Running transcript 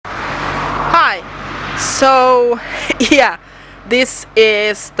So, yeah, this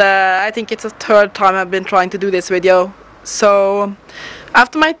is I think it's the third time I've been trying to do this video. So,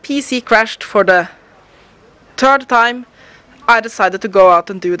 after my PC crashed for the third time, I decided to go out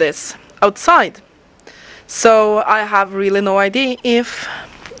and do this outside. So, I have really no idea if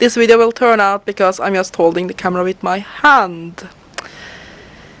this video will turn out because I'm just holding the camera with my hand.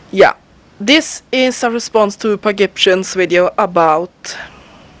 Yeah, this is a response to Pagyptsian's video about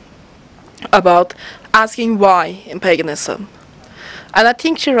asking why in paganism. And I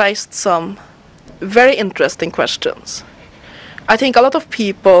think she raised some very interesting questions. I think a lot of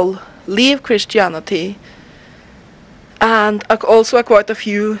people leave Christianity, and also quite a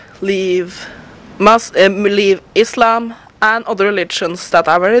few leave Islam and other religions that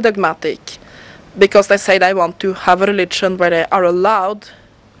are very dogmatic, because they say they want to have a religion where they are allowed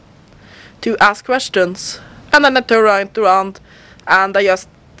to ask questions, and then they turn around and they just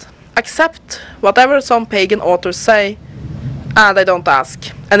accept whatever some pagan authors say, and they don't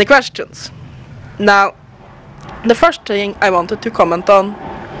ask any questions. Now, the first thing I wanted to comment on,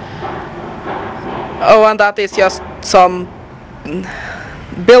 and that is just some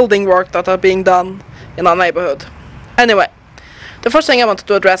building work that are being done in our neighborhood. Anyway, the first thing I wanted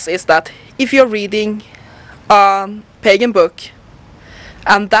to address is that if you're reading a pagan book,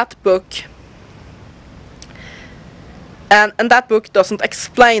 and that book doesn't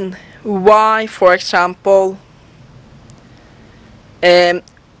explain why, for example, the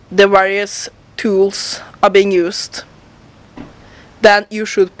various tools are being used, then you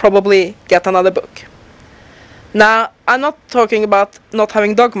should probably get another book. Now, I'm not talking about not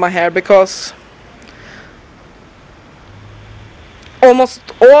having dogma here, because almost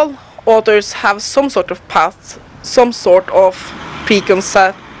all authors have some sort of path, some sort of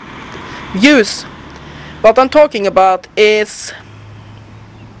preconceived views. What I'm talking about is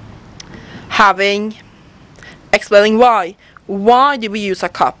explaining why. Why do we use a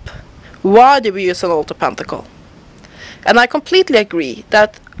cup? Why do we use an altar pentacle? And I completely agree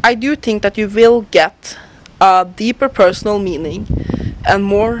that I do think that you will get a deeper personal meaning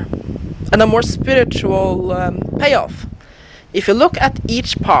and a more spiritual payoff if you look at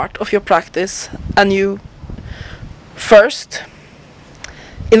each part of your practice and you first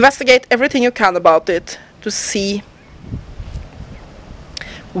investigate everything you can about it to see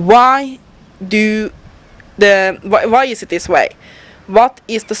why is it this way? What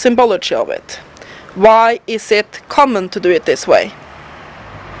is the symbology of it? Why is it common to do it this way?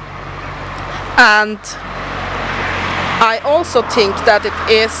 And I also think that it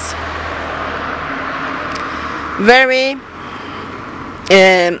is very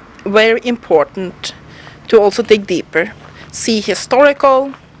important to also dig deeper, see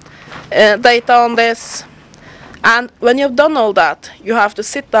historical data on this, and when you've done all that, you have to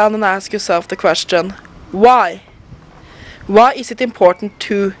sit down and ask yourself the question, why? Why is it important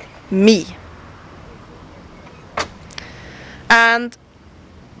to me? And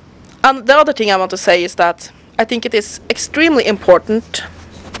the other thing I want to say is that I think it is extremely important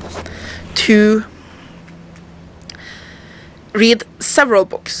to read several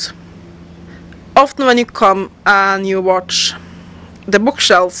books. Often when you come and you watch the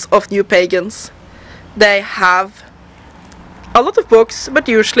bookshelves of new pagans, they have a lot of books, but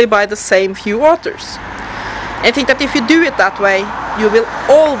usually by the same few authors. I think that if you do it that way, you will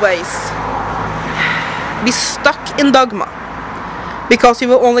always be stuck in dogma, because you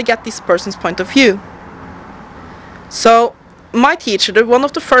will only get this person's point of view. So, my teacher, one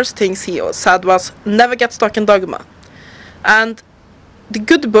of the first things he said was, never get stuck in dogma. And the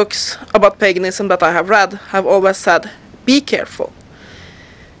good books about paganism that I have read have always said, be careful.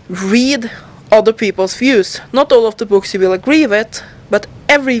 Read other people's views. Not all of the books you will agree with, but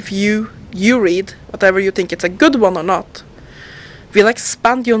every view you read, whatever you think it's a good one or not, will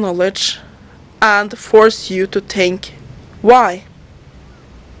expand your knowledge and force you to think, why?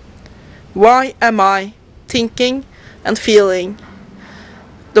 Why am I thinking and feeling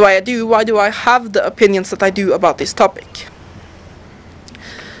the way I do? Why do I have the opinions that I do about this topic?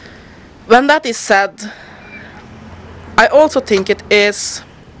 When that is said, I also think it is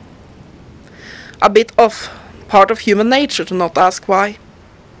a bit of part of human nature to not ask why.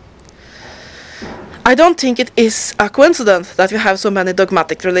 I don't think it is a coincidence that we have so many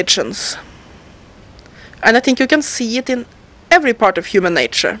dogmatic religions. And I think you can see it in every part of human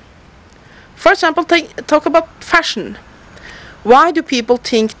nature. For example, talk about fashion. Why do people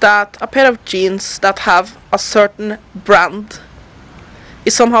think that a pair of jeans that have a certain brand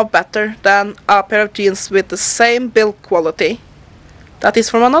is somehow better than a pair of jeans with the same build quality that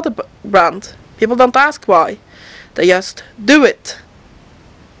is from another brand? People don't ask why. They just do it.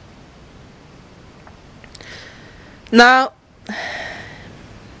 Now,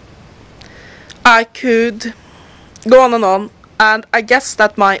 I could go on, and I guess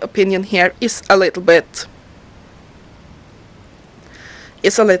that my opinion here is a little bit,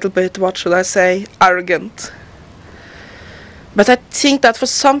 what should I say, arrogant. But I think that for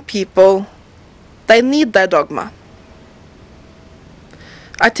some people, they need their dogma.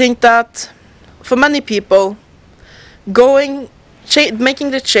 I think that for many people, making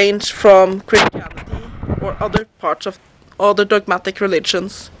the change from Christianity or other parts of other dogmatic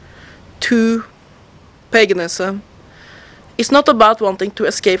religions to paganism is not about wanting to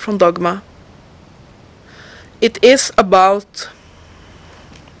escape from dogma. It is about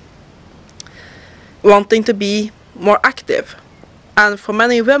wanting to be more active. And for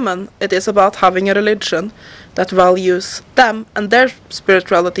many women, it is about having a religion that values them and their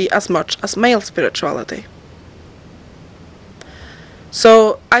spirituality as much as male spirituality.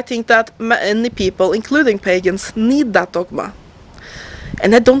 So I think that many people, including pagans, need that dogma.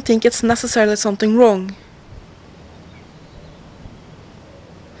 And I don't think it's necessarily something wrong.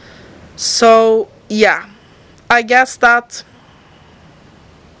 So yeah, I guess that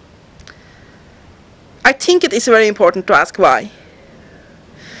I think it is very important to ask why.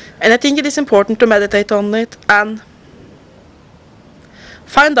 And I think it is important to meditate on it and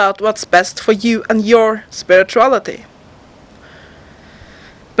find out what's best for you and your spirituality.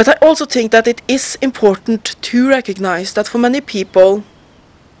 But I also think that it is important to recognize that for many people,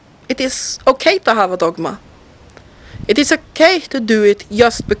 it is okay to have a dogma. It is okay to do it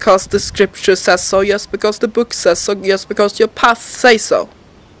just because the scripture says so, just because the book says so, just because your path says so.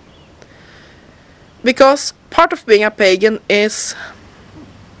 Because part of being a pagan is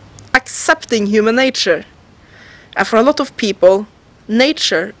accepting human nature. And for a lot of people,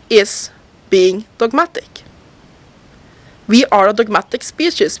 nature is being dogmatic. We are a dogmatic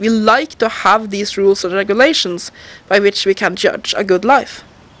species. We like to have these rules and regulations by which we can judge a good life.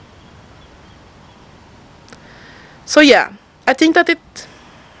 So yeah, I think that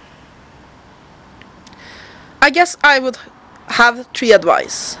I guess I would have 3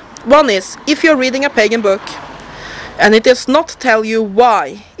 advice. One is, if you're reading a pagan book and it does not tell you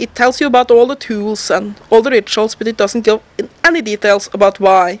why, it tells you about all the tools and all the rituals, but it doesn't give any details about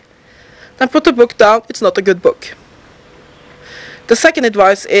why, then put the book down. It's not a good book. The second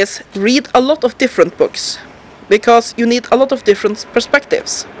advice is, read a lot of different books, because you need a lot of different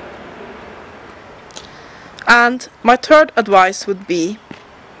perspectives. And my third advice would be,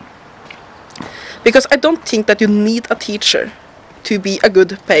 because I don't think that you need a teacher to be a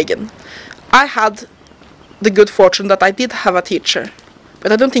good pagan. I had the good fortune that I did have a teacher,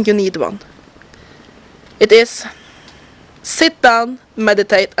 but I don't think you need one. It is, sit down,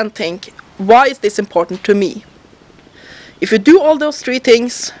 meditate and think, why is this important to me? If you do all those 3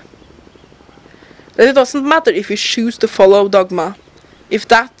 things, then it doesn't matter if you choose to follow dogma, if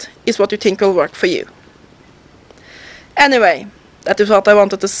that is what you think will work for you. Anyway, that is what I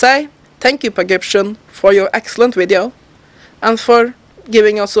wanted to say. Thank you, Pagyptsian, for your excellent video, and for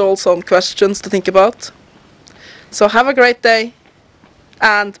giving us all some questions to think about. So have a great day,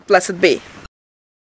 and blessed be.